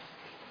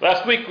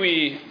Last week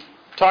we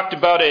talked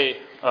about a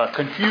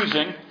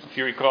confusing, if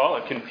you recall,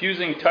 a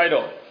confusing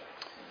title.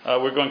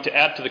 We're going to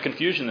add to the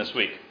confusion this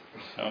week.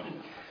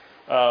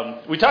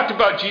 We talked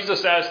about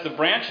Jesus as the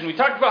branch, and we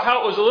talked about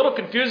how it was a little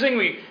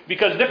confusing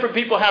because different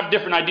people have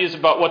different ideas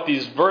about what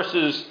these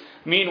verses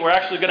mean. We're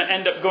actually going to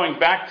end up going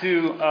back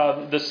to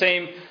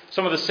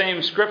some of the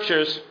same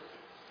scriptures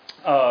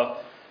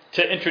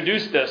to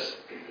introduce this.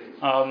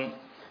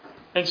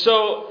 And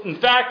so, in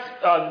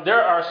fact,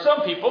 there are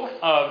some people,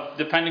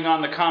 depending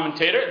on the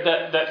commentator,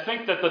 that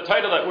think that the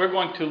title that we're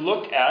going to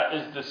look at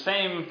is the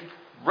same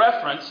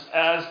reference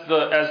as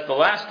the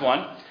last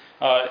one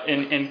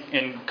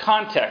in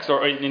context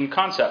or in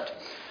concept.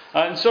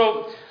 And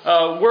so,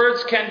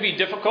 words can be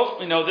difficult.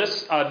 We know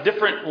this.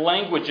 Different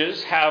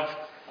languages have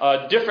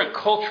different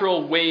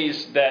cultural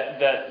ways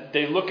that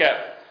they look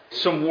at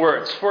some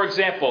words. For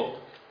example,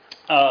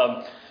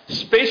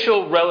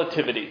 spatial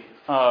relativity.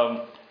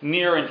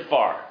 Near and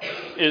far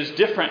is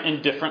different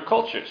in different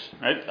cultures,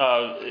 right?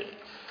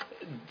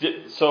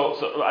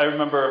 So I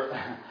remember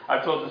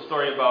I've told the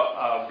story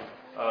about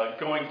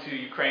going to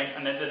Ukraine,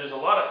 and there's a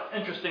lot of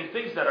interesting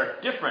things that are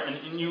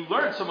different, and you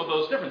learn some of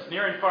those differences.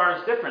 Near and far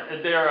is different.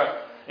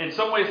 In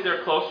some ways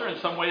they're closer, in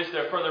some ways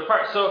they're further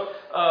apart. So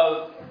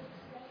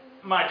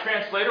my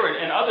translator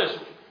and others,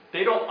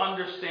 they don't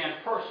understand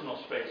personal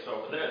space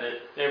over there.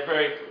 They're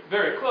very,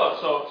 very close.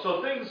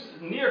 So things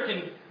near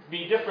can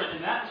be different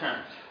in that term.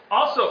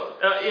 Also,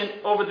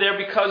 over there,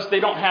 because they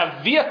don't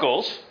have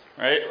vehicles,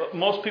 right?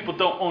 Most people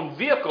don't own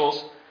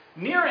vehicles.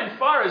 Near and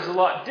far is a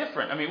lot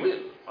different. I mean,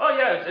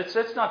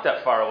 it's not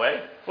that far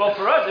away. Well,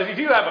 for us, if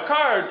you have a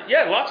car,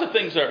 lots of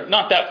things are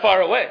not that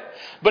far away.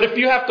 But if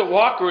you have to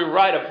walk or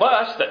ride a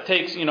bus that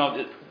takes,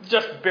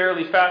 just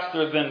barely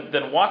faster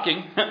than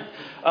walking,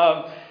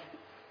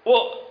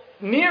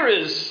 near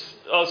is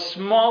a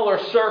smaller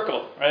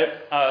circle, right?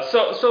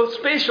 So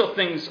spatial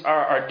things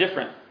are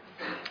different.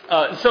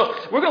 So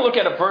we're going to look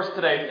at a verse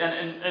today,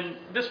 and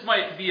this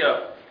might be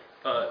a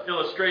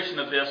illustration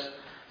of this.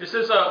 It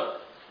says,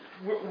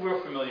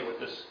 we're familiar with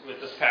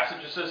this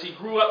passage. It says, he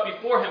grew up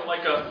before him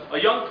like a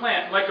young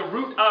plant, like a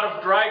root out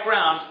of dry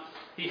ground.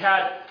 He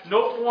had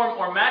no form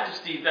or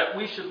majesty that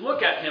we should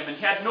look at him, and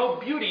he had no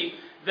beauty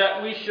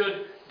that we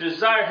should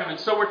desire him. And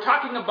so we're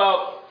talking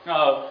about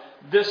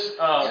this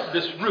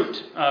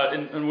root,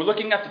 and we're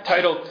looking at the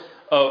title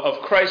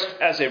of Christ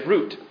as a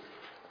root.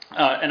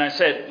 And I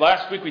said,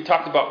 last week we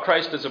talked about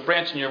Christ as a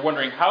branch, and you're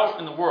wondering how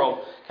in the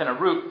world can a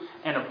root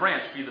and a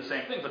branch be the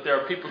same thing? But there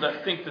are people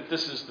that think that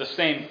this is the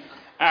same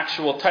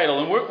actual title.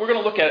 And we're going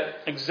to look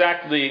at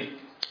exactly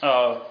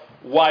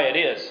why it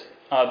is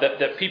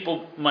that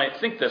people might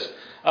think this.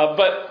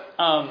 But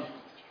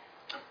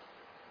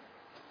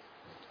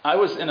I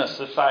was in a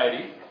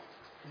society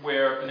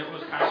where, and it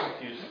was kind of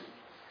confusing,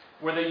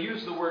 where they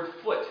use the word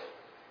foot.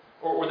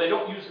 Or they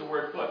don't use the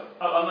word foot,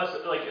 unless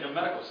like in a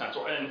medical sense,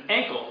 or an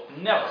ankle,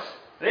 never.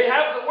 They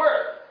have the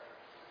word,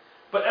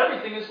 but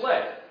everything is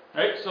leg,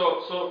 right?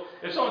 So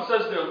if someone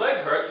says their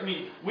leg hurt, I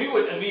mean, we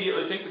would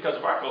immediately think because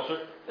of our culture,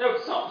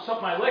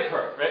 something my leg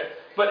hurt, right?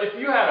 But if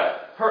you had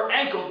her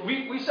ankle,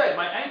 we say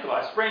my ankle,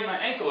 I sprained my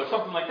ankle or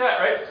something like that,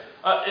 right?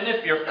 And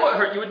if your foot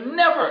hurt, you would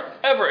never,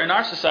 ever in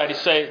our society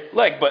say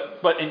leg,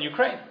 but in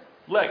Ukraine,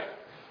 leg,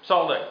 it's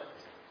all leg.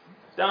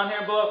 Down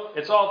here below,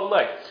 it's all the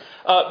leg.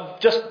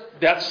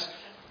 That's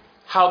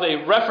how they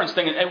reference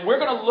things. And we're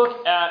going to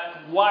look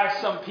at why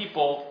some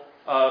people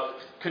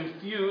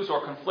confuse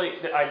or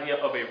conflate the idea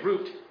of a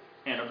root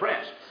and a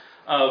branch.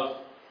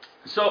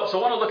 So I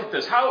want to look at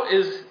this. How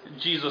is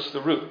Jesus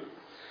the root?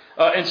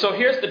 And so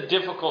here's the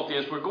difficulty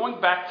is we're going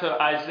back to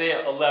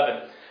Isaiah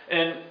 11.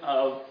 And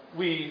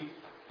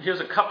here's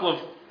a couple of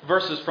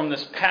verses from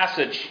this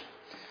passage.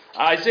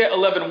 Isaiah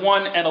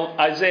 11:1 and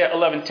Isaiah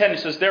 11:10, it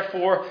says,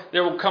 therefore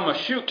there will come a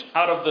shoot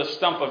out of the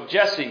stump of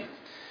Jesse,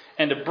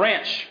 and a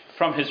branch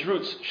from his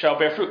roots shall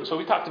bear fruit. So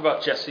we talked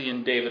about Jesse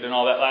and David and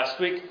all that last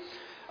week.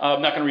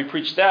 I'm not going to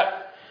repreach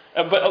that.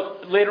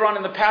 But later on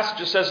in the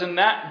passage it says, in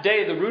that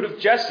day the root of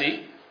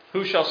Jesse,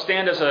 who shall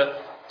stand as a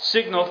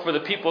signal for the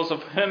peoples,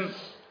 of him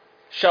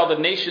shall the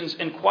nations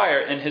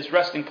inquire, and his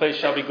resting place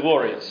shall be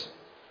glorious.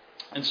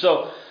 And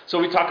so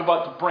we talk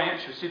about the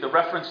branch. You see the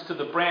reference to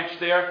the branch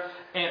there,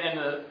 and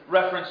the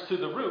reference to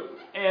the root.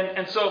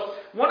 And so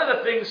one of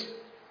the things,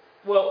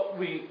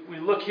 we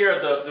look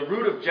here, the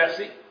root of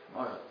Jesse.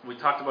 We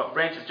talked about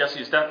branch of Jesse.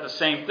 Is that the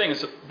same thing?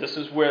 This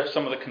is where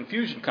some of the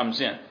confusion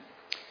comes in.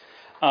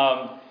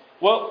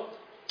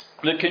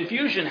 The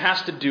confusion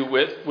has to do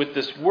with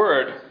this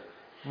word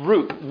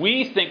root.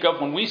 We think of,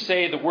 when we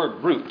say the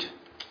word root,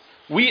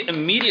 we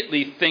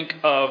immediately think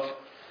of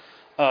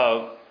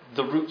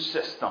the root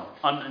system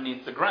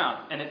underneath the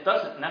ground. And it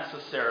doesn't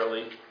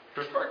necessarily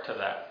refer to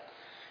that.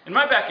 In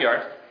my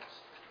backyard,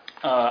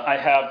 I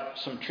have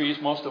some trees,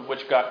 most of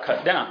which got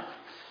cut down.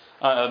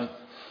 And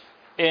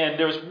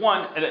there was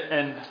one,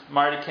 and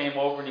Marty came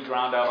over and he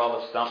ground out all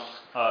the stumps,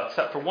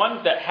 except for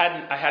one that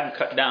I hadn't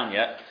cut down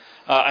yet.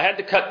 I had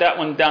to cut that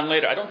one down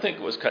later. I don't think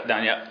it was cut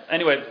down yet.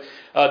 Anyway,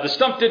 the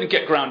stump didn't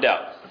get ground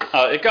out.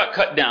 It got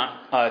cut down,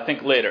 I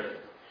think, later.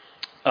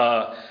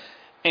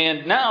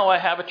 And now I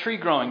have a tree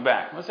growing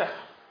back. What's that?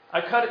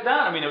 I cut it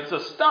down. I mean, it's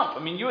a stump.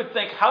 I mean, you would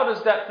think, how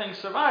does that thing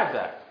survive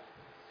that?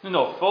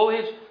 No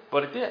foliage,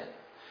 but it did.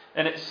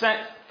 And it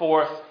sent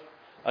forth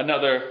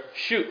another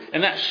shoot.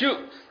 And that shoot,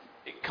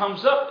 it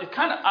comes up, it's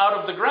kind of out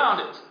of the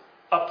ground. It's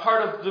a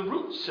part of the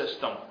root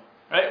system,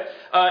 right?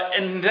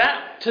 And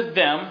that, to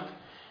them,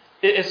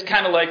 it's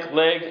kind of like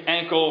leg,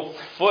 ankle,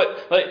 foot.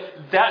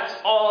 Like, that's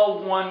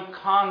all one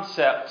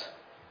concept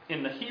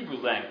in the Hebrew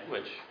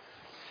language.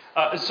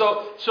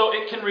 So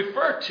it can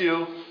refer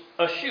to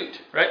a shoot,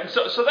 right? And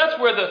so that's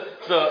where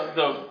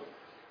the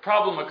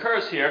problem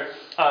occurs here.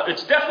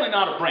 It's definitely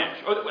not a branch.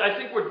 I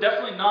think we're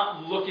definitely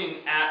not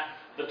looking at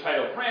the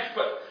title branch,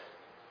 but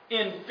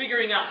in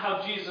figuring out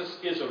how Jesus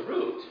is a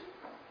root,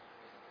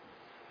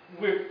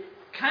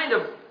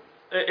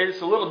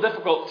 it's a little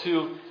difficult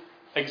to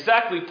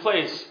exactly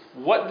place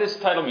what this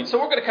title means. So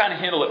we're going to kind of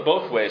handle it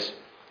both ways,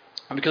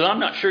 because I'm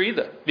not sure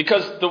either.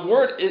 Because the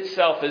word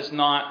itself is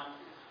not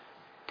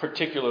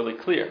particularly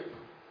clear.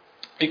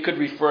 It could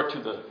refer to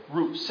the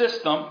root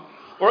system,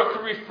 or it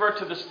could refer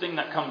to this thing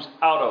that comes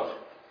out of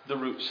the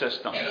root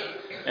system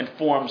and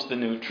forms the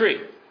new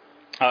tree.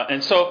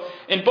 And so,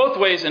 in both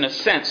ways, in a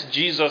sense,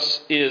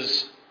 Jesus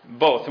is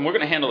both. And we're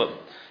going to handle it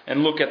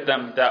and look at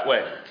them that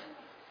way.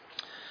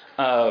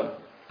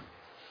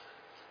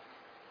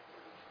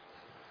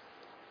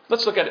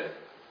 Let's look at it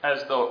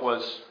as though it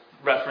was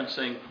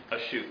referencing a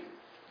shoot.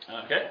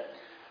 Okay?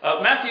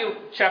 Matthew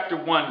chapter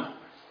 1,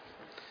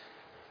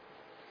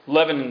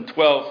 11 and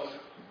 12.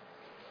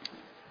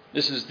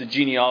 This is the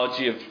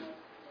genealogy of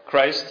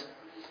Christ.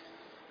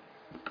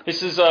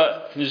 This is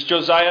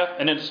Josiah,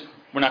 and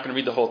we're not going to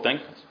read the whole thing.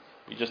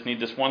 We just need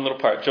this one little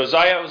part.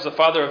 Josiah was the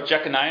father of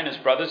Jeconiah and his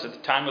brothers at the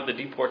time of the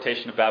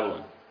deportation of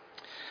Babylon.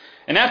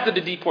 And after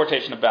the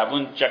deportation of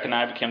Babylon,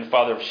 Jeconiah became the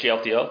father of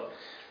Shealtiel,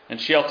 and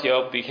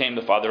Shealtiel became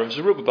the father of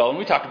Zerubbabel. And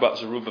we talked about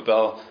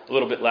Zerubbabel a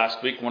little bit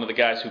last week, one of the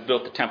guys who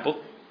built the temple,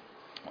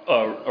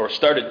 or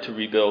started to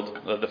rebuild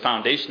the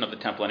foundation of the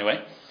temple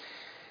anyway.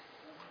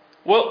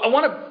 Well, I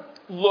want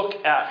to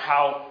look at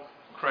how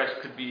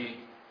Christ could be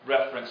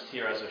referenced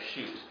here as a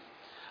shoot.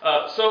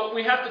 So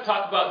we have to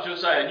talk about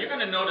Josiah. And you're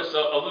going to notice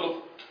a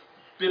little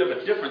bit of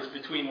a difference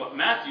between what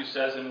Matthew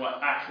says and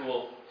what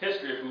actual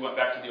history, if we went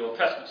back to the Old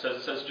Testament, says.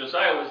 It says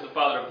Josiah was the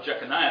father of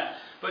Jeconiah.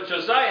 But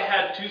Josiah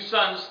had two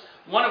sons,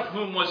 one of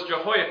whom was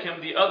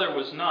Jehoiakim, the other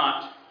was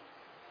not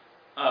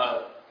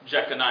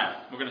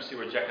Jeconiah. We're going to see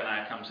where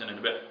Jeconiah comes in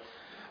a bit.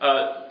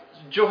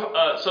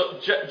 So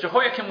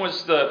Jehoiakim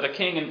was the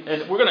king, and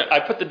I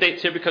put the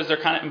dates here because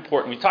they're kind of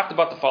important. We talked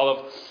about the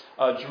fall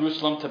of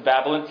Jerusalem to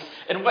Babylon,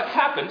 and what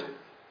happened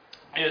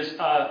is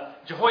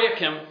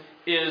Jehoiakim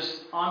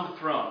is on the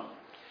throne,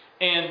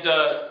 and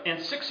in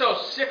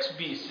 606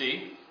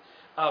 BC,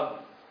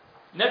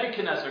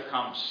 Nebuchadnezzar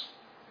comes,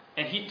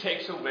 and he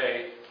takes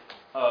away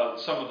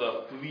some of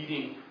the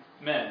leading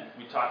men.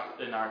 We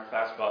talked in our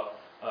class about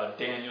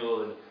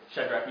Daniel and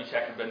Shadrach,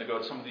 Meshach, and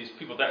Abednego, some of these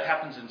people. That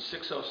happens in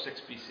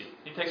 606 BC.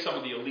 He takes some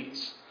of the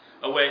elites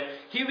away.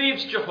 He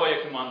leaves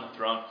Jehoiakim on the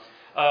throne,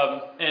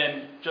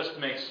 and just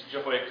makes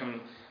Jehoiakim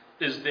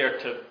is there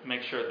to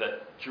make sure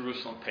that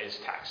Jerusalem pays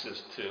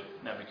taxes to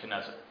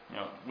Nebuchadnezzar.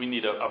 We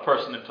need a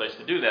person in place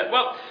to do that.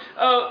 Well,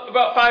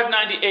 about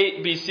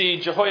 598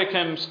 BC,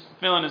 Jehoiakim's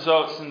feeling his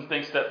oats and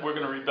thinks that we're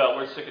going to rebel.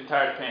 We're sick and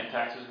tired of paying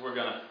taxes.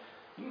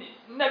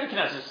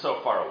 Nebuchadnezzar's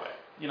so far away.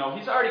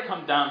 He's already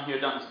come down here,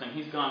 done his thing.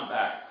 He's gone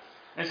back.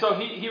 And so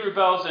he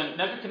rebels, and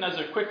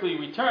Nebuchadnezzar quickly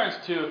returns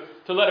to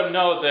let him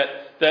know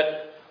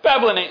that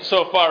Babylon ain't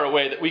so far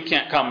away that we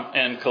can't come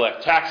and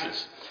collect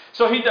taxes.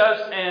 So he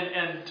does,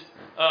 and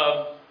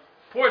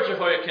poor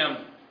Jehoiakim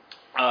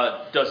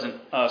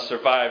doesn't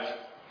survive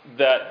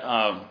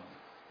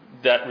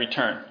that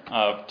return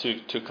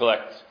to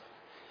collect.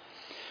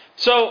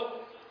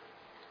 So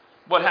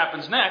what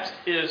happens next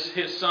is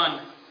his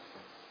son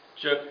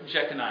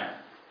Jeconiah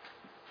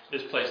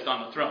is placed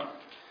on the throne.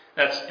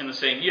 That's in the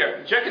same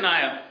year.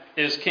 Jeconiah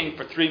is king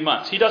for 3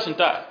 months. He doesn't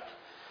die.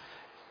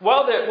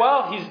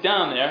 While he's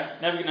down there,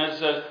 Nebuchadnezzar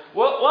says,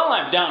 while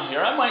I'm down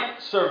here, I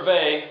might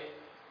survey.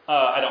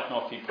 I don't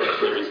know if he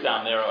personally was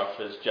down there or if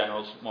his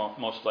generals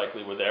most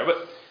likely were there,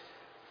 but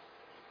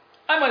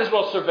I might as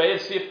well survey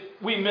and see if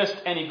we missed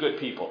any good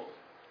people.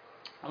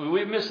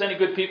 We've missed any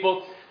good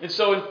people. And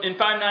so in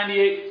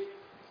 598,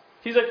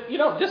 he's like,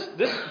 this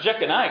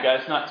Jeconiah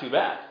guy's not too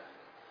bad.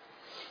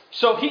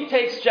 So he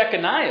takes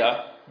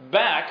Jeconiah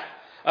back,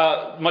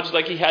 much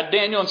like he had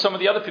Daniel and some of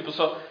the other people.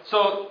 So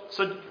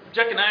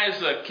Jeconiah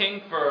is a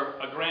king for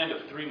a grand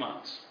of 3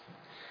 months.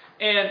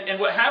 And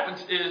what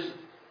happens is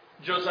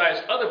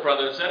Josiah's other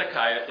brother,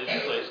 Zedekiah,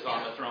 is placed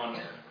on the throne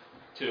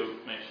to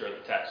make sure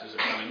the taxes are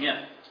coming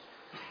in.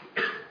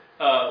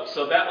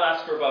 So that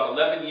lasts for about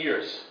 11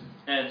 years.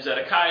 And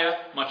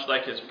Zedekiah, much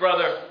like his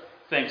brother,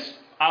 thinks,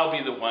 I'll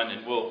be the one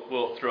and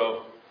we'll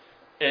throw.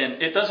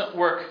 And it doesn't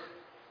work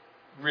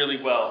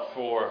really well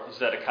for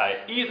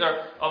Zedekiah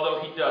either, although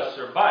he does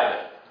survive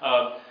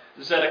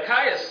it.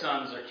 Zedekiah's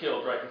sons are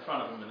killed right in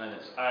front of him, and then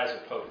his eyes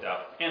are poked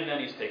out, and then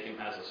he's taken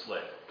as a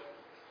slave.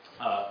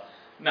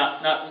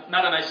 not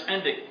a nice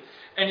ending.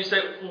 And you say,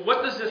 well,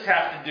 what does this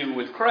have to do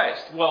with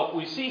Christ? Well,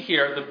 we see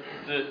here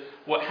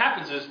what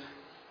happens is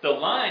the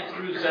line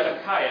through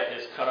Zedekiah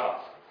is cut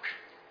off.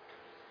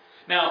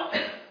 Now,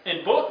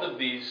 in both of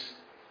these,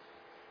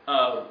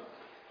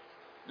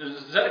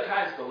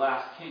 Zedekiah is the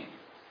last king.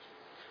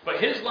 But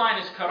his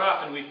line is cut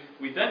off, and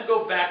we then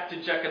go back to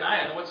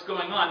Jeconiah. And what's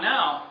going on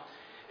now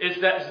is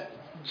that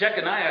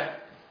Jeconiah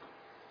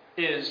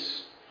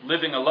is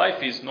living a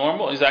life. He's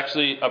normal. He's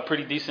actually a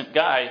pretty decent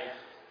guy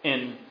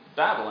in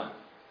Babylon.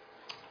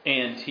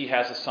 And he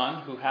has a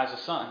son who has a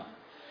son.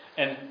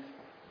 And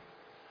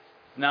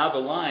now the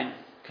line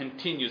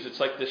continues. It's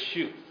like this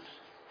shoot.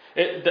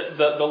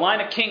 The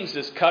line of kings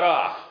is cut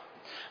off.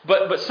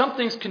 But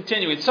something's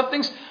continuing.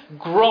 Something's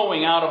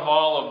growing out of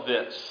all of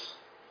this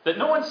that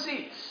no one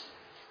sees.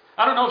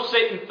 I don't know if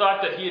Satan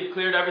thought that he had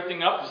cleared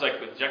everything up. It's like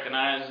with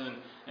Jeconiah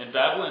and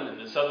Babylon and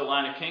this other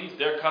line of kings.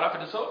 They're cut off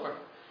and it's over.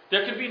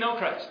 There can be no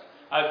Christ.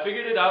 I've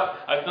figured it out.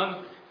 I've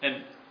done,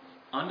 and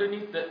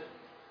underneath it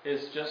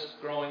is just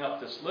growing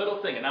up this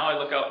little thing. And now I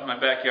look out in my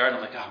backyard and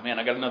I'm like, oh man,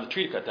 I got another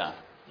tree to cut down.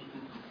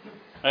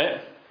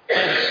 Right?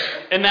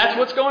 And that's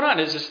what's going on,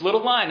 is this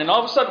little line. And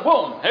all of a sudden,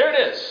 boom, here it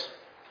is.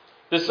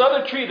 This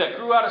other tree that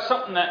grew out of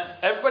something that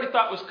everybody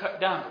thought was cut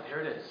down, but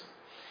there it is.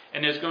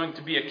 And there's going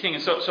to be a king.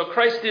 And so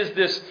Christ is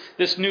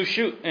this new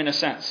shoot, in a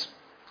sense.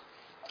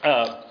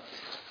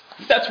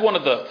 That's one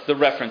of the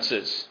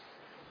references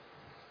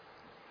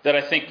that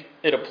I think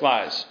it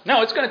applies.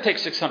 Now, it's going to take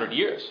 600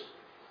 years.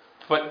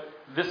 But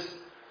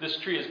this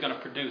tree is going to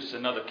produce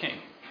another king.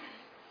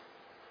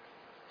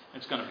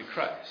 It's going to be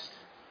Christ.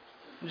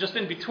 And just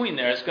in between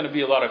there, it's going to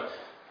be a lot of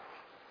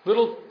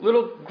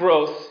little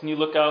growth. And you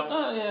look out,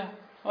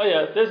 oh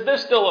yeah,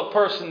 there's still a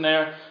person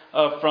there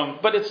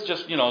but it's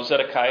just,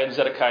 Zedekiah and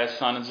Zedekiah's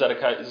son and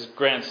Zedekiah's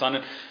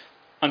grandson,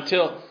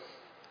 until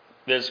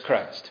there's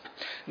Christ.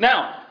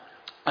 Now,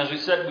 as we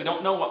said, we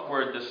don't know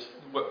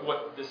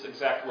what this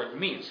exact word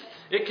means.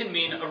 It can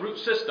mean a root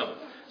system.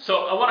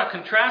 So I want to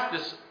contrast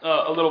this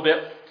a little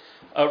bit.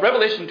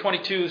 Revelation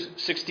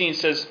 22:16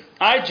 says,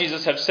 I,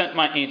 Jesus, have sent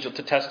my angel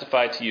to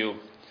testify to you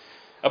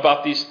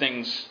about these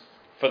things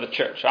for the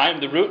church. I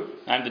am the root.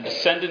 I am the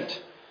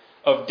descendant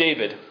of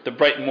David, the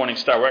bright morning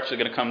star. We're actually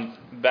going to come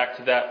back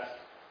to that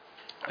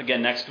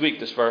again next week,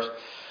 this verse.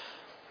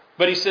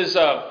 But he says,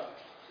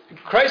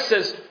 Christ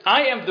says,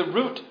 I am the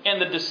root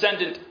and the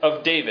descendant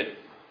of David.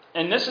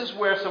 And this is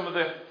where some of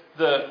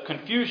the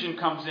confusion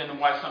comes in and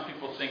why some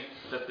people think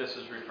that this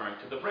is referring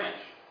to the branch.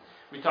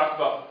 We talked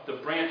about the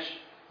branch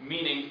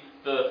meaning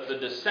the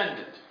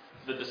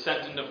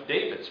descendant of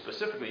David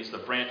specifically. He's the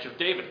branch of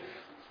David.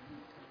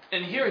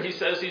 And here he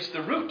says he's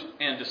the root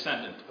and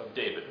descendant of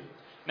David.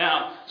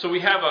 Now, so we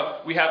have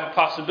a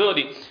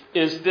possibility.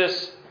 Is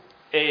this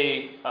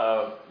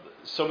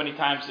so many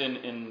times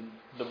in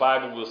the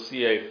Bible we'll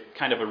see a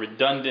kind of a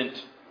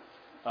redundant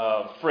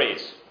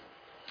phrase.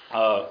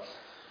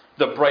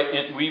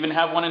 We even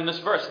have one in this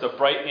verse, the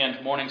bright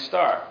and morning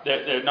star.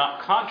 They're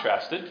not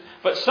contrasted,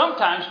 but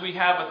sometimes we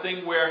have a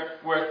thing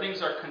where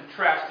things are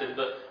contrasted,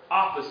 the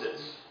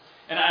opposites.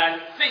 And I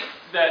think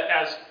that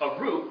as a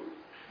root,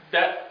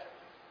 that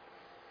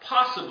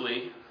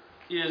possibly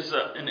is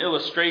an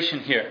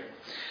illustration here.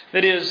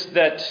 That is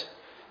that,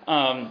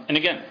 and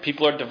again,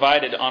 people are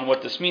divided on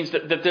what this means,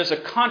 that there's a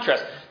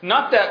contrast.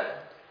 Not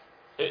that,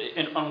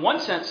 on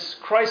one sense,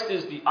 Christ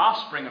is the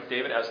offspring of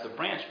David as the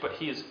branch, but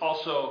he is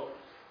also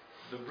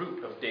the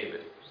root of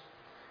David,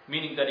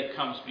 meaning that he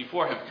comes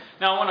before him.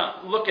 Now I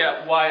want to look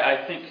at why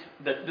I think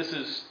that this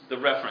is the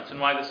reference and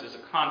why this is a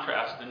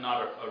contrast and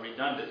not a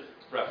redundant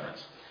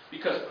reference.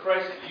 Because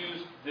Christ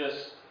used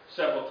this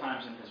several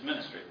times in his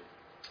ministry.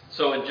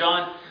 So in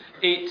John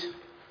 8,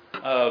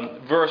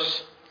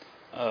 verse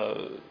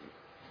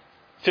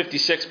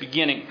 56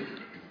 beginning,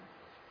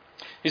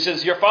 he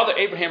says, your father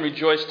Abraham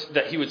rejoiced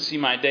that he would see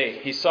my day.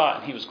 He saw it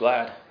and he was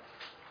glad.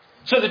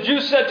 So the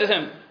Jews said to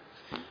him,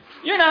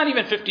 you're not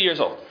even 50 years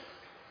old,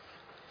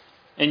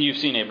 and you've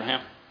seen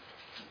Abraham.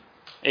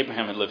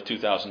 Abraham had lived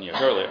 2,000 years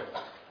earlier.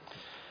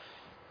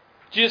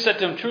 Jesus said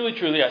to him, truly,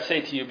 truly, I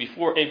say to you,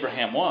 before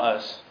Abraham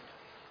was,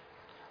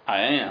 I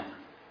am.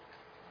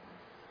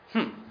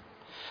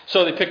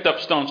 So they picked up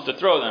stones to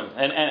throw them.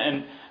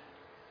 And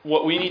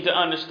what we need to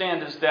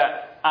understand is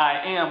that I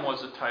am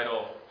was a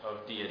title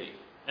of deity.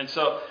 And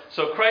so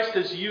Christ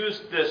has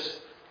used this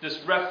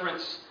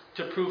reference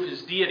to prove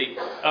his deity.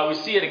 We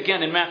see it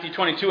again in Matthew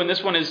 22, and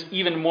this one is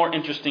even more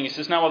interesting. He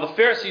says, now while the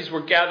Pharisees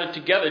were gathered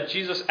together,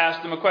 Jesus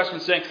asked them a question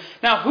saying,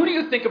 now who do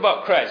you think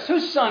about Christ?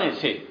 Whose son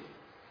is he?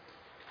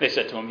 They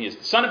said to him, he is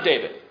the son of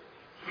David.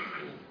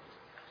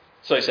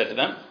 So he said to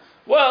them,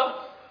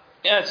 well,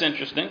 yeah, it's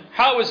interesting.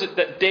 How is it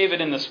that David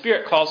in the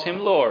Spirit calls him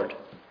Lord?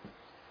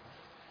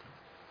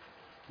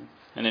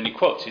 And then he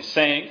quotes, he's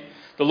saying,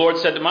 the Lord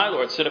said to my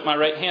Lord, sit at my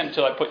right hand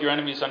until I put your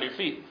enemies under your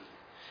feet.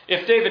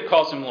 If David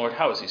calls him Lord,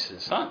 how is he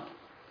his son?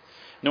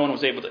 No one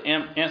was able to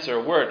answer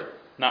a word.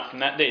 Not from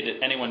that day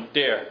did anyone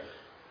dare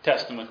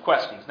test him with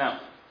questions. Now,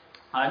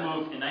 I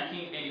moved in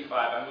 1985.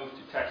 I moved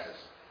to Texas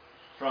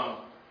from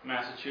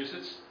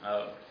Massachusetts.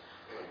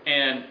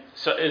 And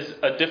so it's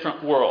a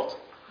different world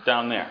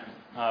down there.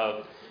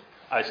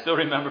 I still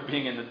remember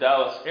being in the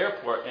Dallas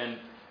airport, and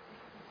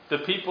the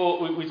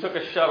people, we took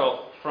a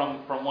shuttle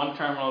from one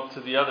terminal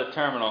to the other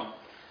terminal,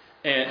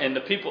 and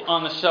the people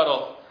on the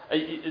shuttle,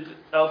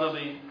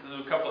 elderly,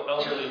 a couple of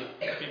elderly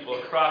people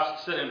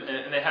across sitting,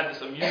 and they had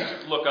this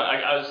amused look on.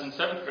 I was in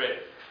 7th grade,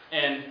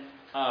 and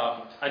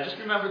I just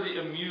remember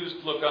the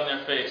amused look on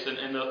their face,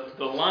 and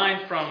the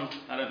line from,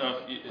 I don't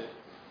know if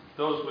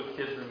those with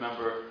kids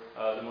remember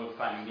the movie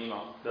Finding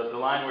Nemo. The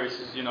line where he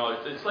says,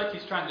 it's like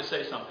he's trying to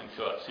say something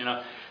to us.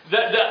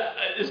 That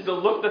is the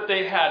look that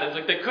they had. It's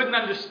like they couldn't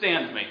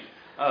understand me.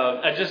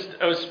 I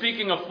was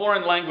speaking a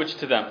foreign language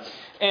to them,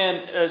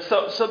 and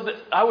so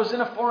I was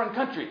in a foreign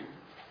country.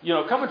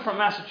 Coming from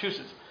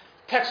Massachusetts,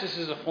 Texas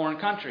is a foreign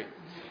country,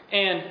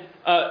 and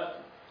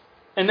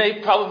they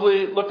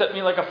probably looked at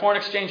me like a foreign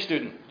exchange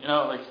student.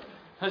 Like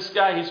this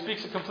guy, he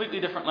speaks a completely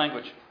different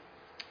language,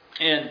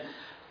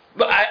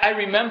 but I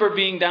remember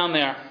being down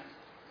there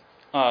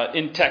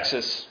in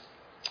Texas,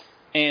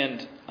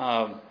 and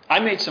I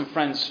made some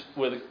friends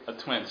with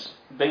twins.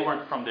 They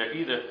weren't from there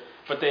either,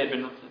 but they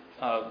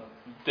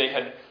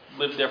had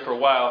lived there for a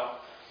while,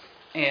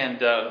 and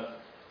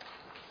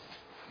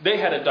they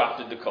had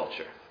adopted the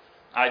culture.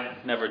 I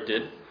never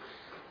did.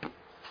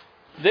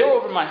 They were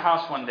over at my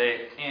house one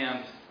day,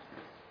 and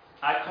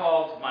I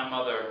called my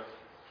mother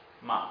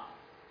Mom,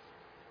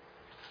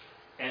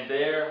 and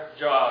their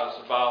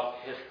jaws about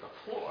hit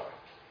the floor.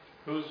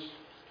 Who's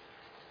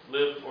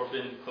lived or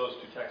been close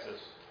to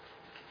Texas?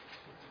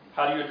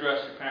 How do you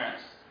address your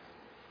parents?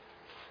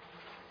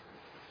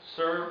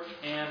 Sir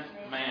and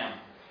ma'am.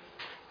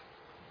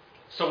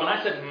 So when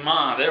I said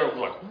Ma, they were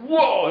like,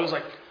 whoa! It was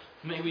like,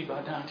 may we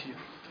bow down to you?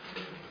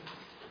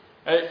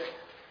 Right?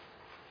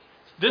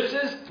 This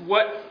is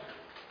what,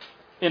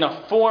 in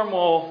a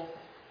formal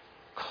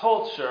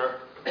culture,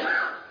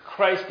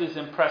 Christ is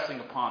impressing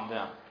upon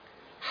them.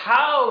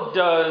 How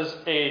does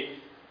a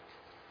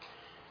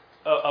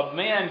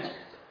man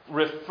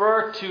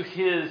refer to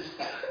his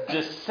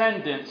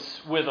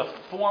descendants with a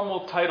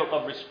formal title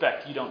of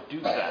respect? You don't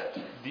do that.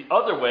 The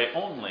other way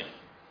only.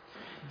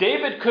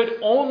 David could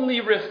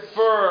only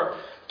refer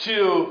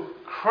to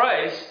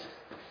Christ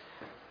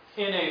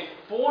in a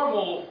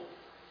formal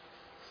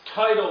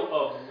title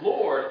of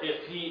Lord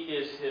if he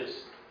is his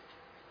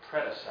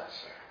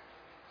predecessor.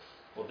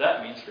 Well,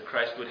 that means that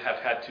Christ would have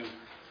had to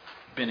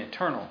been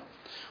eternal,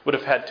 would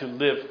have had to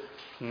live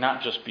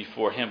not just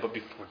before him, but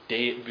before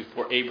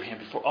Abraham,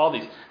 before all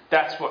these.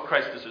 That's what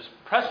Christ is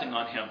pressing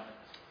on him.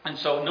 And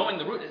so knowing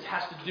the root, it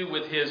has to do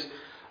with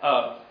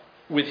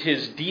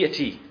his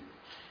deity.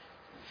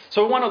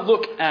 So we want to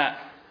look at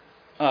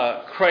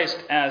Christ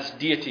as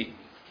deity.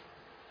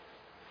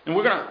 And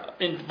we're going to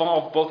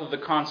involve both of the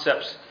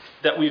concepts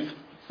that we've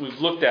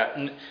looked at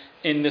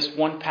in this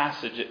one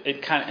passage.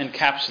 It kind of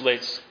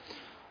encapsulates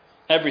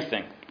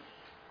everything.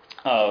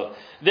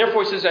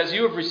 Therefore, he says, as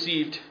you have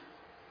received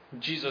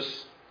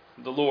Jesus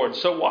the Lord,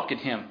 so walk in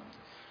him,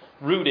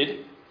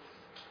 rooted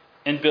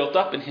and built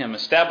up in him,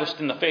 established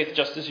in the faith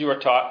just as you are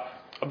taught,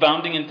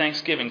 abounding in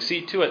thanksgiving.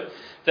 See to it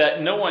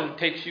that no one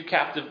takes you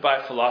captive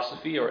by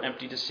philosophy or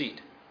empty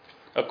deceit,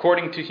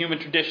 according to human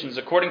traditions,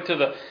 according to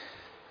the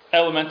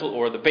elemental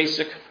or the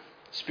basic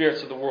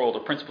spirits of the world or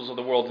principles of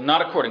the world,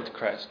 not according to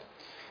Christ.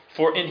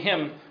 For in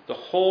him the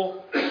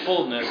whole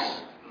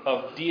fullness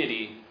of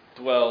deity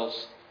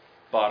dwells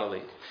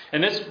bodily.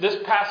 And this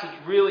passage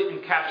really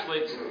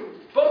encapsulates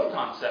both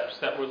concepts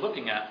that we're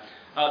looking at.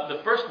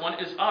 The first one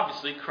is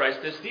obviously Christ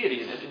as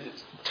deity.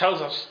 It tells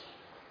us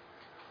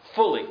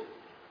fully,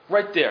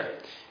 right there.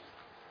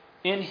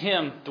 In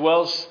him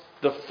dwells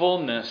the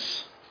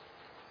fullness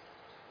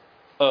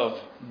of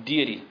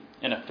deity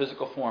in a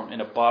physical form,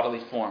 in a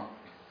bodily form.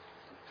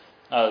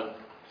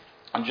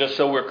 And just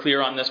so we're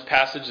clear on this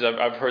passage,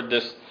 I've heard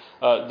this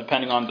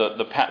depending on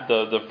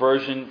the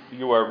version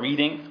you are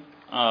reading.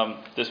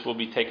 This will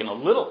be taken a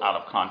little out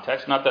of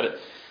context. Not that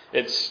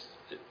it's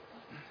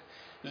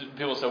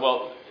people say,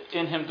 well,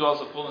 in him dwells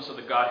the fullness of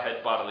the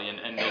Godhead bodily,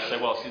 and they say,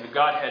 well, see, the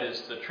Godhead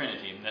is the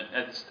Trinity. And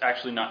that's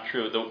actually not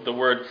true. The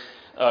word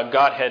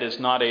Godhead is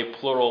not a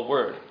plural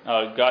word.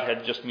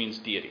 Godhead just means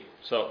deity.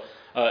 So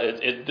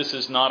this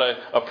is not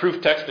a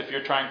proof text. If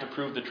you're trying to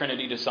prove the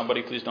Trinity to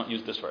somebody, please don't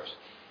use this verse,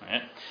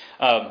 right?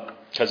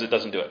 Because it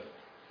doesn't do it.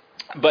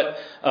 But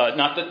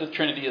not that the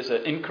Trinity is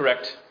an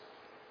incorrect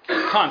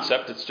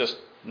concept, it's just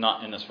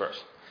not in this verse.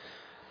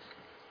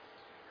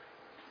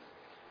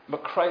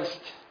 But Christ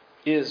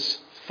is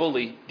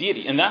fully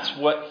deity, and that's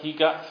what he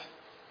got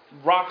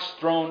rocks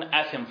thrown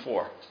at him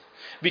for.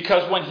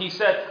 Because when he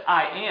said,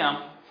 I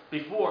am,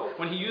 before,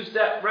 when he used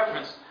that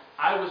reference,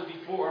 I was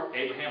before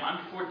Abraham,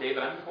 I'm before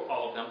David, I'm before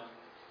all of them,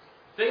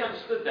 they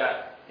understood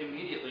that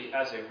immediately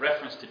as a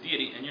reference to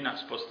deity, and you're not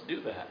supposed to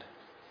do that.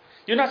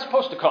 You're not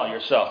supposed to call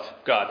yourself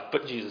God,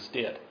 but Jesus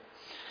did.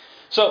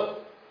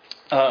 So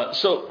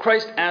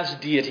Christ as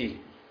deity.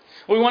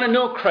 We want to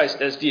know Christ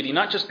as deity,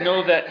 not just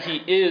know that he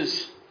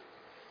is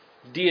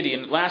deity.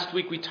 And last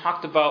week we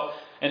talked about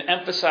and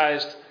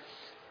emphasized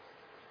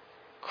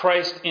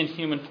Christ in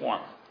human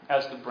form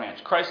as the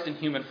branch. Christ in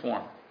human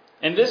form.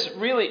 And this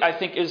really, I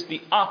think, is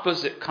the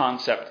opposite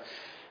concept.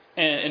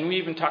 And we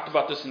even talked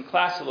about this in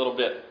class a little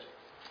bit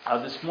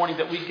this morning,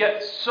 that we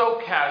get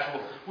so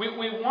casual. We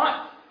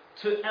want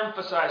to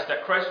emphasize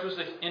that Christ was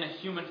in a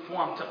human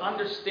form, to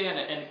understand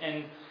it.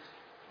 And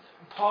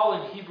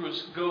Paul in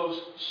Hebrews goes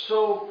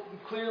so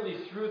clearly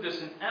through this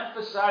and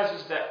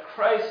emphasizes that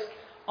Christ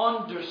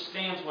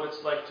understands what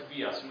it's like to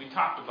be us. And we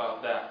talked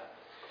about that.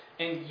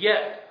 And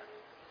yet,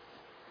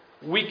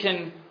 we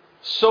can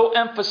so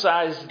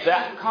emphasize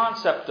that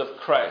concept of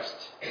Christ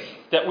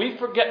that we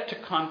forget to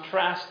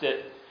contrast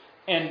it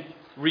and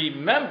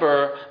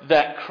remember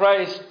that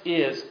Christ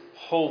is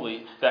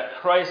holy, that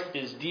Christ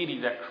is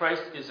deity, that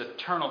Christ is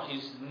eternal.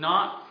 He's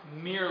not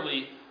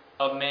merely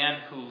a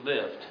man who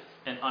lived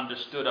and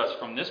understood us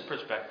from this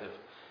perspective,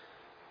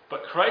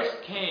 but Christ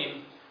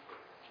came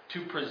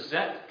to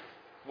present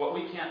what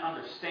we can't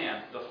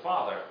understand, the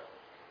Father,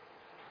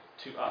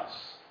 to us.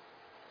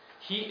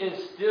 He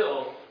is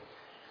still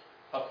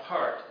a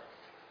part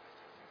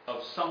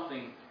of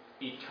something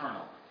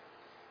eternal.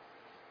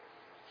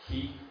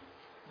 He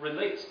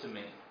relates to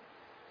me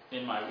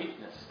in my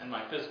weakness and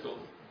my physical.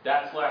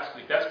 That's last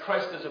week. That's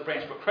Christ as a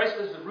branch. But Christ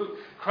as the root.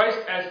 Christ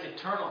as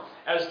eternal.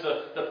 As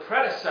the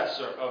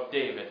predecessor of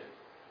David.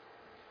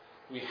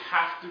 We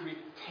have to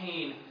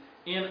retain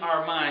in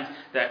our minds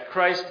that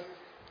Christ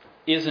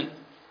isn't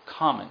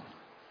common.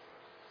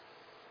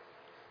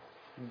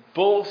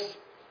 Both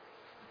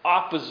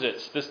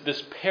opposites,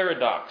 this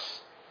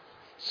paradox,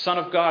 Son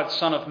of God,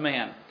 Son of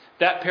Man,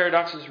 that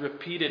paradox is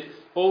repeated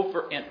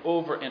over and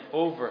over and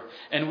over.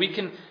 And we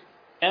can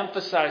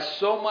emphasize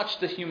so much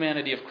the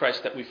humanity of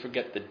Christ that we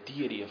forget the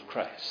deity of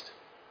Christ.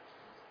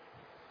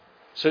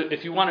 So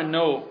if you want to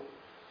know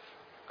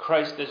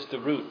Christ as the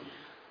root,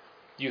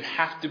 you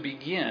have to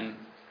begin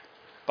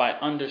by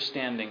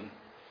understanding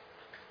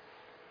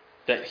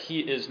that He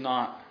is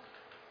not,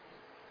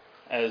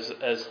 as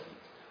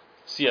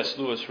C.S.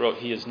 Lewis wrote,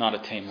 He is not a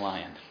tame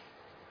lion.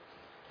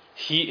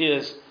 He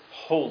is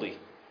holy.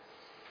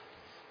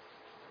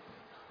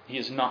 He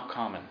is not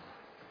common.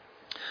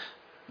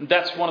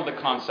 That's one of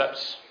the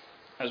concepts,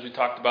 as we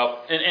talked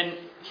about. And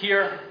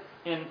here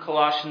in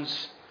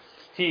Colossians,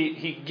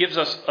 he gives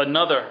us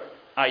another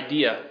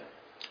idea.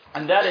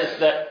 And that is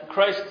that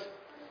Christ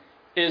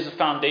is a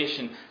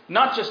foundation.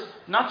 Not just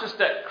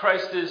that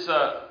Christ is,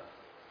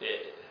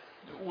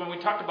 when we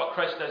talked about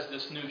Christ as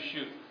this new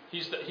shoot,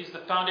 he's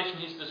the foundation,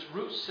 He's this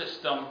root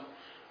system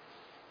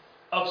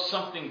of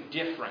something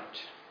different.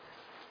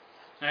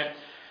 Right?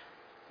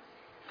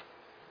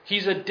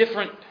 He's a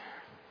different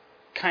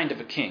kind of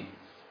a king.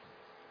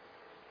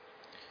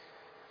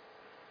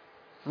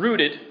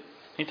 Rooted,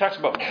 he talks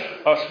about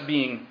us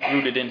being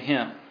rooted in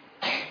Him.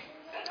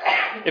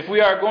 If we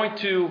are going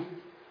to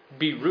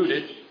be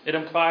rooted, it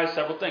implies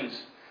several things.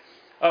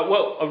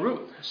 A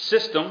root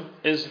system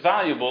is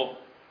valuable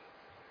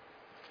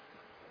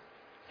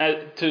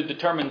to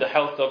determine the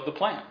health of the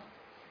plant.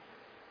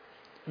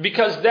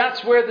 Because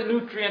that's where the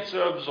nutrients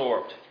are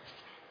absorbed.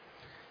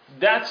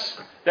 That's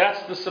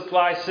the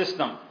supply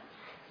system.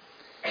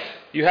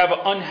 You have an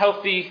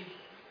unhealthy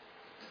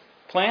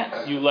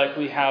plant, you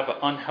likely have an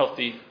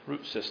unhealthy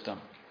root system.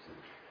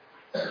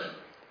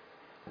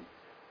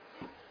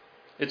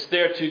 It's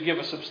there to give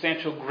a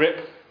substantial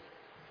grip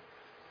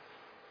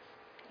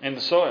in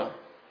the soil.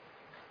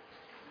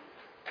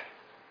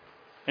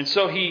 And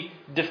so he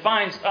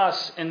defines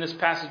us in this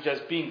passage as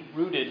being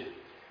rooted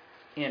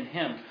in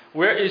Him.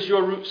 Where is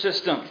your root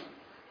system?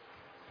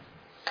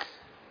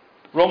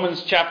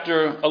 Romans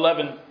chapter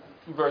 11,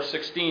 verse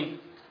 16.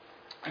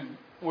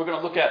 We're going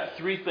to look at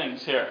three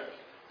things here.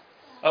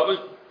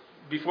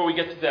 Before we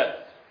get to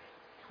that,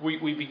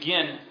 we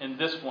begin in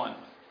this one.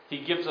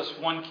 He gives us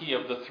one key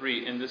of the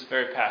three in this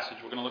very passage.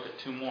 We're going to look at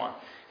two more.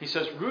 He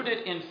says,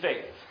 rooted in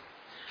faith.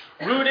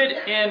 Rooted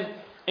in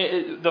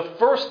the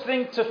first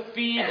thing to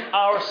feed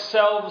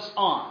ourselves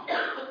on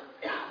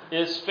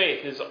is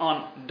faith, is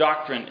on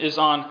doctrine, is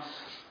on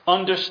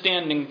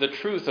understanding the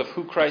truth of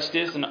who Christ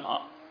is and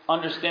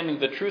understanding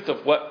the truth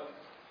of what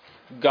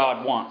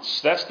God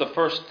wants. That's the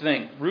first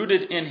thing.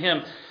 Rooted in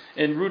Him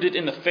and rooted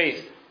in the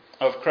faith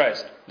of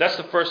Christ. That's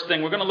the first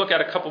thing. We're going to look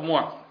at a couple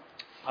more.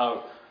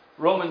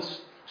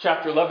 Romans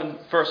chapter 11,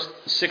 verse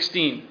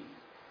 16.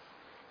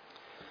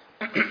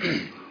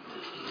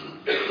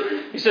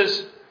 He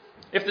says,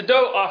 if the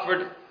dough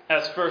offered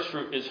as first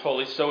fruit is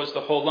holy, so is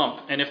the whole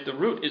lump. And if the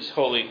root is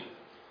holy,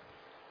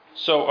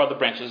 so are the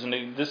branches.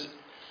 And this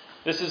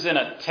is in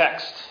a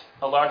text,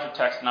 a larger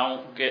text, and I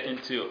won't get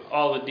into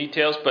all the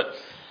details, but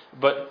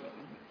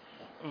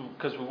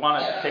because we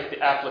want to take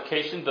the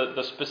application,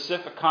 the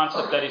specific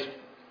concept that he's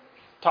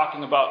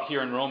talking about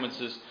here in Romans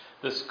is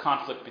this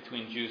conflict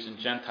between Jews and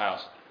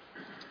Gentiles.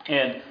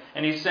 And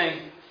he's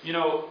saying,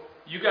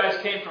 you guys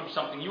came from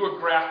something. You were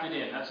grafted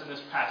in. That's in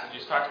this passage.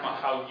 He's talking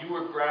about how you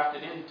were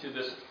grafted into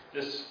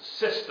this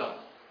system.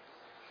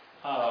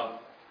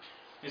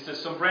 He says,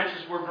 some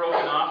branches were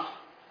broken off,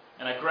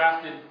 and I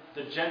grafted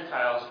the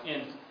Gentiles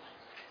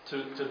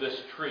into this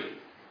tree.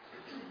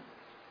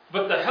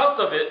 But the health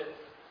of it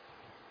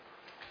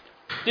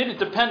didn't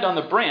depend on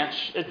the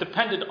branch. It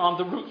depended on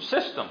the root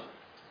system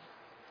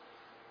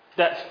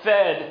that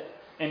fed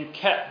and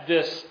kept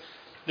this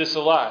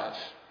alive.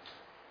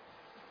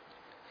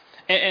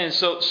 And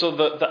so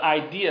the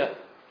idea,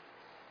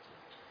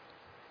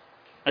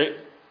 right,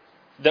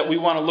 that we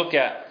want to look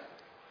at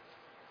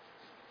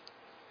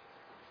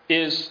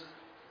is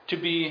to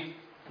be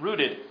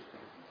rooted,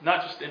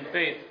 not just in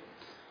faith,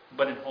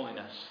 but in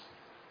holiness.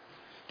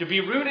 To be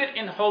rooted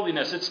in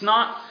holiness. It's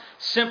not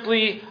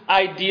simply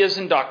ideas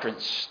and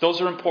doctrines.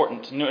 Those are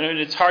important. And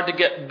it's hard to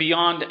get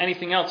beyond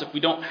anything else if we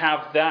don't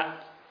have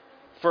that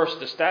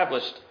first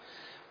established.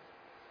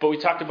 But we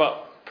talked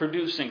about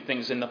producing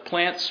things, and the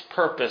plant's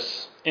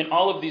purpose in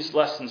all of these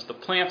lessons, the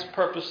plant's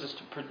purpose is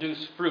to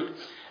produce fruit.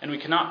 And we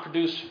cannot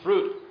produce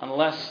fruit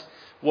unless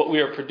what we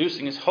are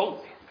producing is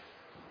holy.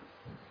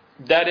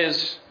 That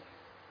is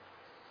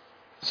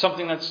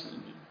something that's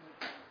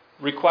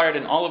required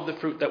in all of the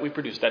fruit that we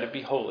produce, that it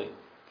be holy.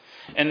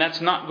 And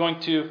that's not going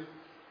to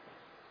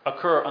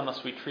occur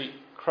unless we treat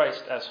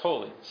Christ as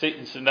holy. See,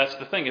 and that's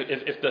the thing.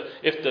 If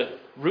the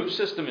root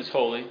system is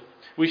holy,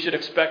 we should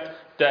expect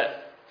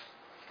that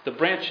the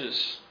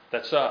branches,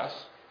 that's us,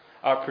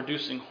 are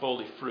producing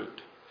holy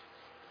fruit.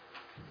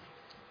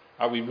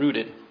 Are we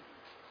rooted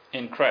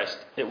in Christ?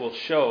 It will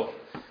show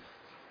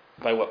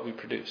by what we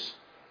produce.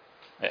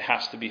 It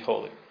has to be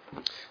holy.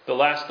 The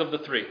last of the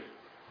three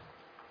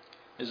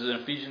is in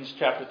Ephesians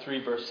chapter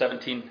 3, verse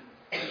 17.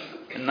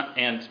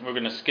 And we're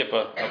going to skip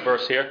a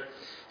verse here.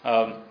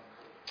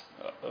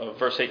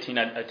 Verse 18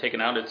 I've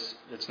taken out.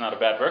 It's not a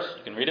bad verse.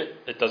 You can read it.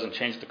 It doesn't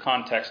change the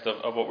context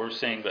of what we're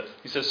saying. But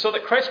he says, so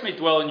that Christ may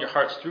dwell in your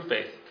hearts through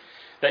faith,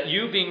 that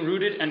you, being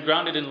rooted and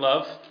grounded in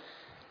love,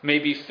 may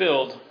be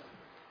filled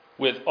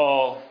with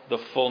all the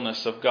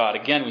fullness of God.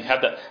 Again, we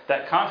have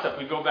that concept.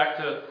 We go back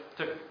to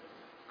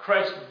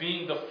Christ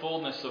being the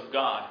fullness of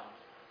God.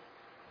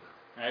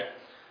 Right?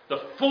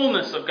 The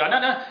fullness of God.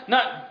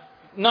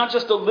 Not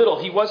just a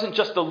little. He wasn't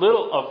just a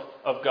little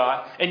of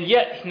God. And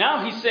yet,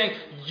 now he's saying,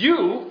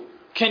 you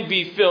can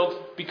be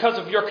filled, because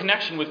of your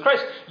connection with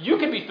Christ, you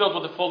can be filled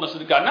with the fullness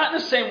of God. Not in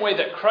the same way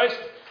that Christ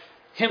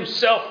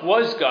himself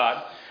was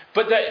God,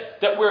 but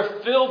that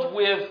we're filled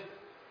with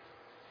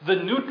the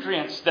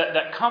nutrients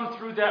that come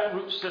through that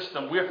root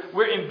system.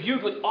 We're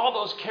imbued with all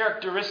those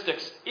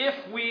characteristics if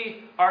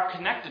we are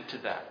connected to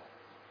that.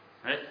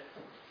 Right?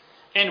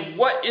 And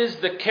what is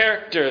the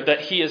character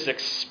that he is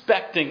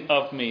expecting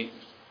of me?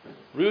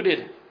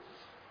 Rooted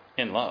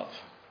in love.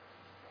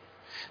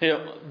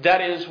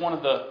 That is one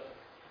of the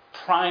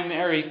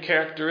primary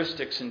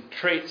characteristics and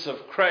traits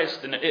of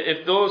Christ. And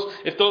if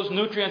those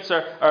nutrients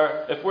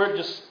if we're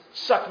just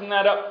sucking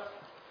that up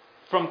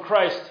from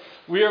Christ,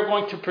 we are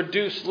going to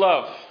produce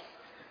love.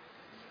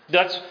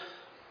 That's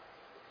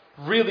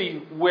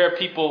really where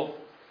people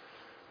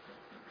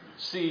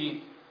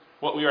see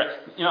what we are at.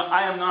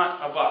 I am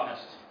not a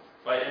botanist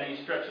by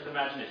any stretch of the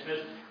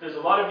imagination. There's a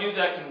lot of you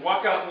that can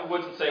walk out in the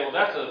woods and say, well,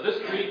 that's this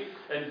tree,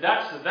 and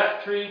that's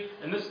that tree,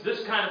 and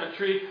this kind of a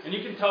tree, and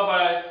you can tell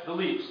by the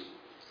leaves.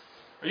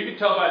 Or you can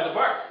tell by the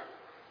bark.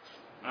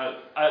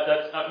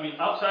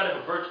 Outside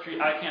of a birch tree,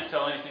 I can't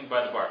tell anything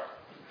by the bark.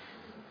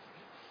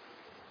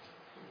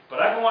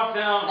 But I can walk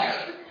down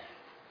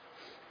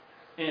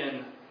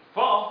in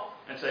fall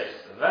and say,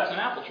 that's an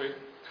apple tree.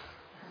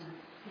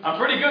 I'm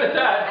pretty good at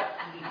that.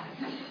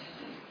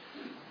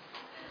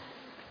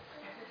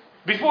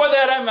 Before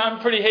that, I'm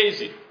pretty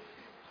hazy.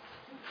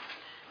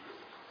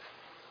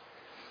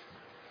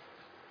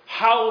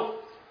 How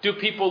do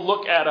people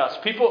look at us?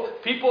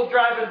 People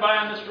driving by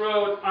on this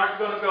road aren't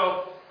going to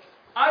go,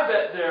 I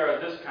bet they're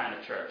this kind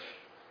of church.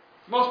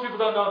 Most people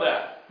don't know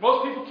that.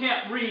 Most people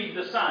can't read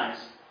the signs.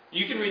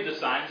 You can read the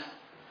signs.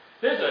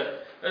 There's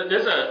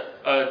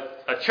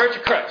a Church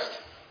of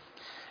Christ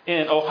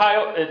in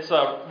Ohio. It's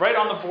right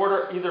on the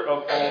border either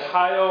of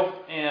Ohio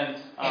and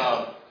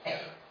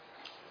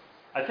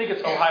I think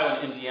it's Ohio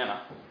and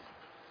Indiana.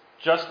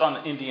 Just on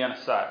the Indiana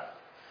side.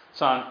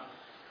 It's on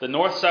the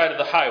north side of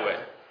the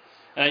highway.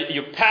 And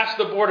you pass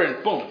the border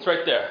and boom, it's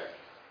right there.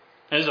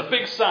 And there's a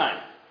big sign.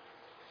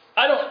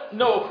 I don't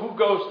know who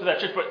goes to that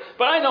church,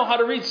 but I know how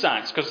to read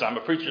signs because I'm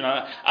a preacher.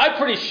 And I'm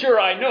pretty sure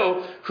I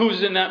know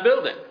who's in that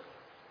building.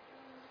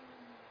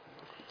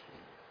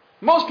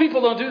 Most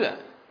people don't do that.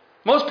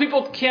 Most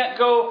people can't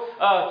go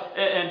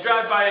and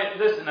drive by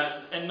this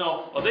and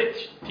know, well, they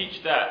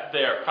teach that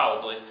there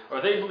probably,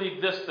 or they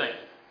believe this thing.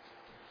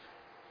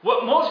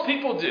 What most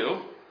people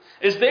do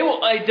is they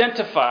will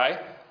identify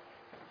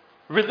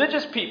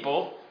religious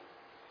people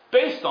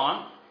based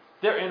on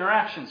their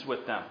interactions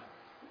with them.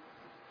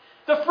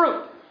 The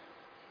fruit.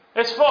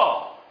 It's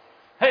fall.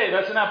 Hey,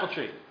 that's an apple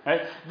tree.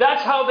 Right?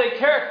 That's how they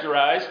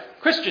characterize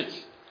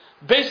Christians,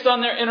 based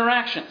on their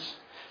interactions.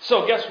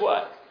 So guess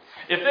what?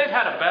 If they've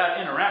had a bad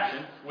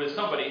interaction with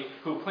somebody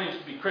who claims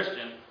to be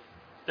Christian,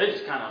 they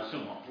just kind of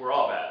assume, well, we're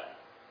all bad.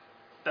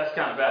 That's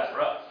kind of bad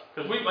for us.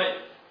 Because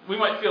we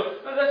might feel,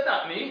 no, that's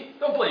not me.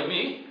 Don't blame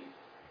me.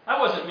 That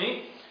wasn't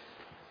me.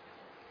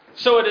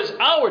 So it is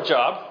our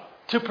job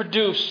to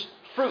produce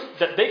fruit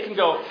that they can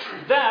go,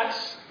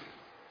 that's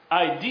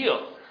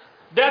ideal.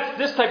 That's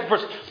this type of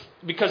person.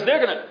 Because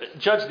they're going to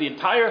judge the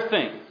entire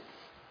thing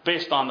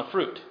based on the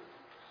fruit.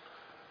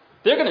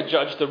 They're going to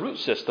judge the root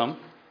system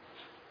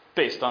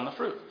based on the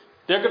fruit.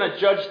 They're going to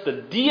judge the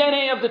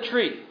DNA of the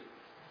tree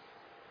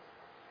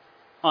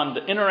on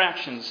the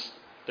interactions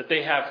that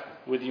they have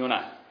with you and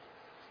I.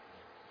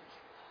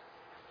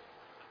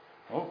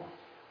 Oh.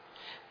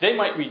 They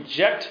might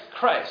reject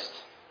Christ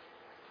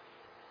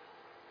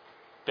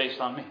based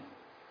on me.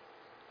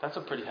 That's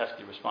a pretty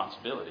hefty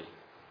responsibility.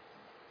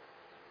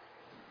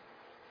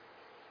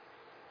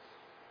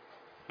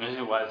 This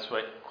is why it's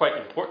quite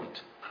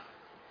important.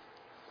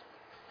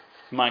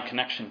 My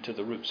connection to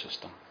the root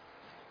system.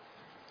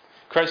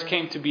 Christ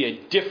came to be a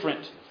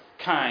different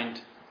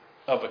kind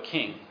of a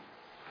king.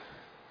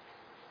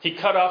 He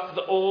cut off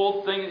the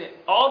old thing,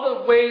 all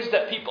the ways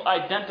that people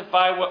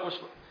identify what was.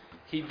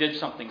 He did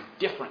something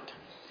different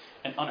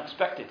and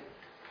unexpected.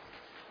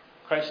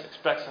 Christ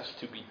expects us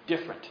to be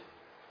different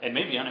and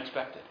maybe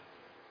unexpected.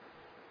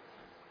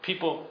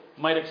 People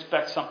might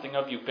expect something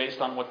of you based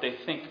on what they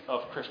think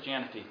of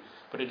Christianity,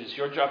 but it is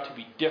your job to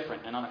be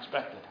different and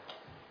unexpected.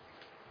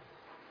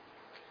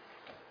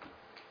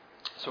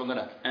 So I'm going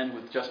to end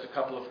with just a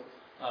couple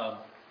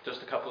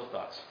of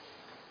thoughts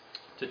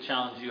to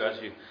challenge you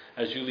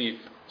as you leave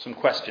some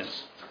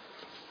questions.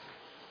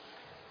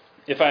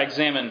 If I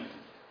examine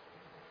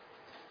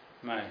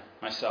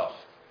myself,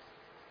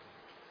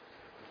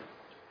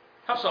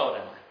 how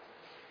solid am I?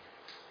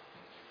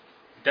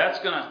 That's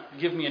going to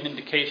give me an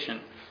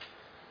indication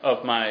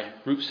of my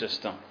root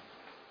system.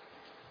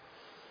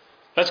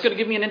 That's going to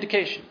give me an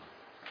indication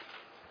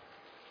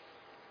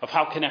of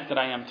how connected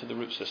I am to the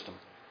root system.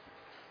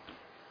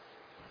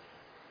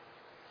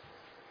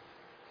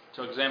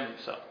 So examine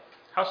yourself.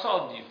 How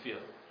solid do you feel?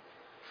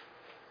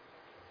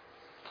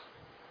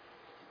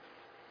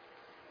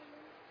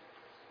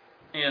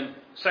 And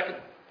second,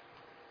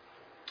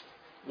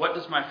 what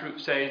does my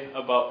fruit say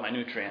about my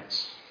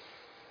nutrients?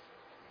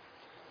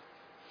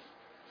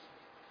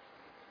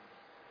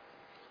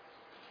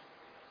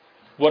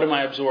 What am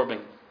I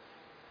absorbing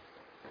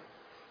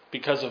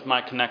because of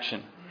my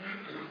connection?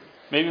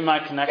 Maybe my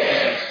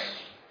connection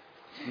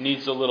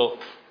needs a little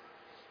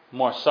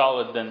more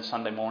solid than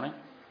Sunday morning.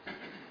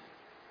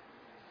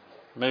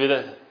 Maybe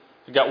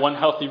I've got one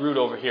healthy root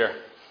over here.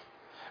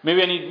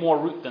 Maybe I need more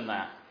root than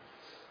that.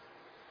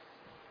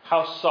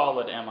 How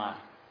solid am I?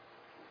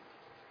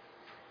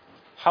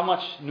 How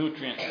much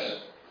nutrients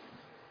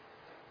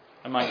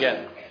am I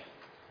getting?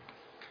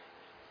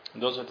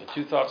 And those are the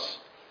two thoughts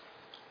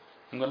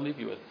I'm going to leave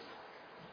you with.